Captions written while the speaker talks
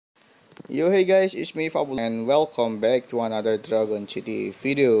Yo, hey guys, it's me Fabul and welcome back to another Dragon City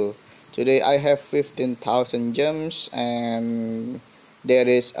video. Today I have 15,000 gems and there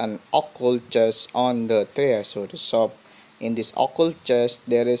is an occult chest on the treasure shop. In this occult chest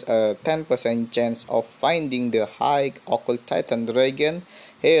there is a 10% chance of finding the high occult titan dragon,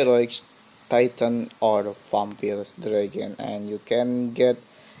 heroic titan or vampires dragon, and you can get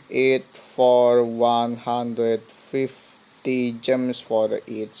it for 150 gems for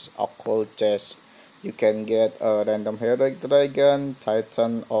each occult chest. You can get a random heroic dragon,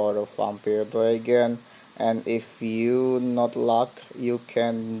 titan or a vampire dragon, and if you not luck you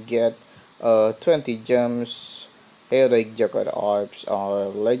can get 20 gems heroic joker orbs or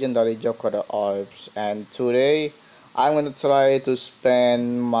legendary joker orbs. And today I'm gonna try to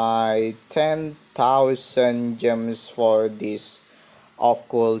spend my 10,000 gems for this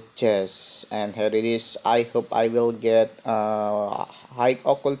occult chest, and here it is. I hope I will get high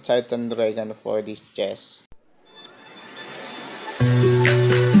occult titan dragon for this chest.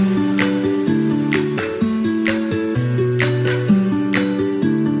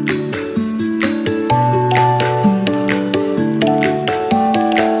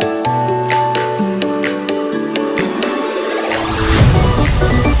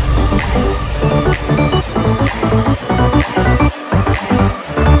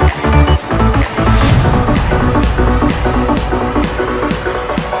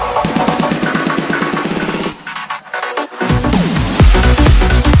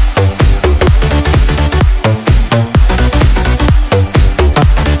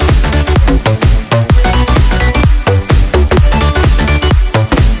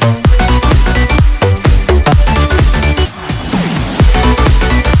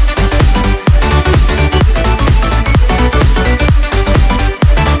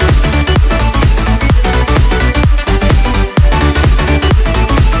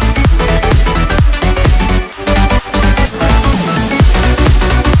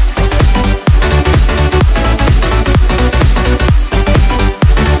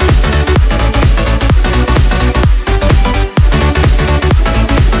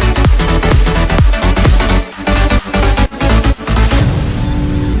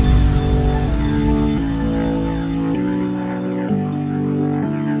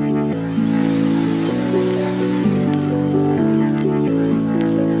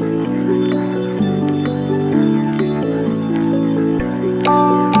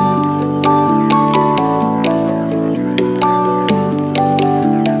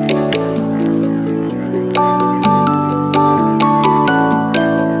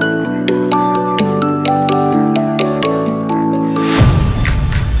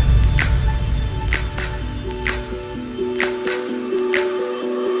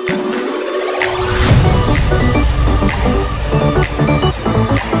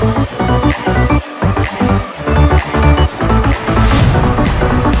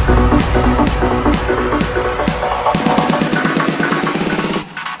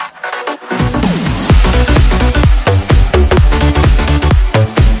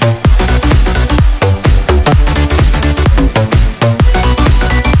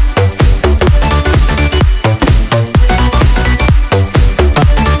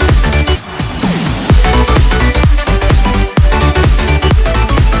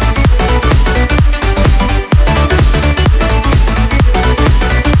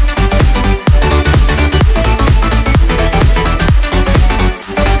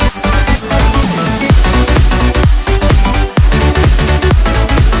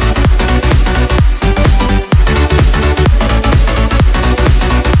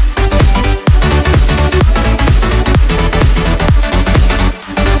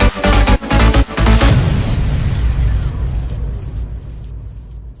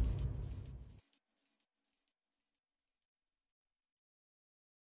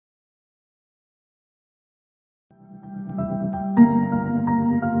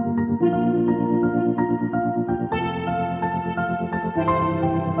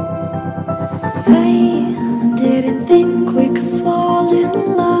 I didn't think we could fall in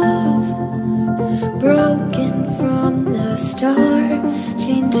love. Broken from the start,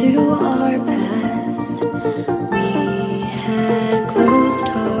 chained to our past. We had closed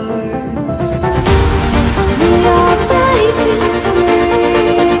hearts. We are breaking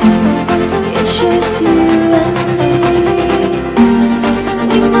free. It's just you and me.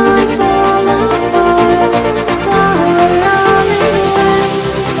 We might fall apart, far away.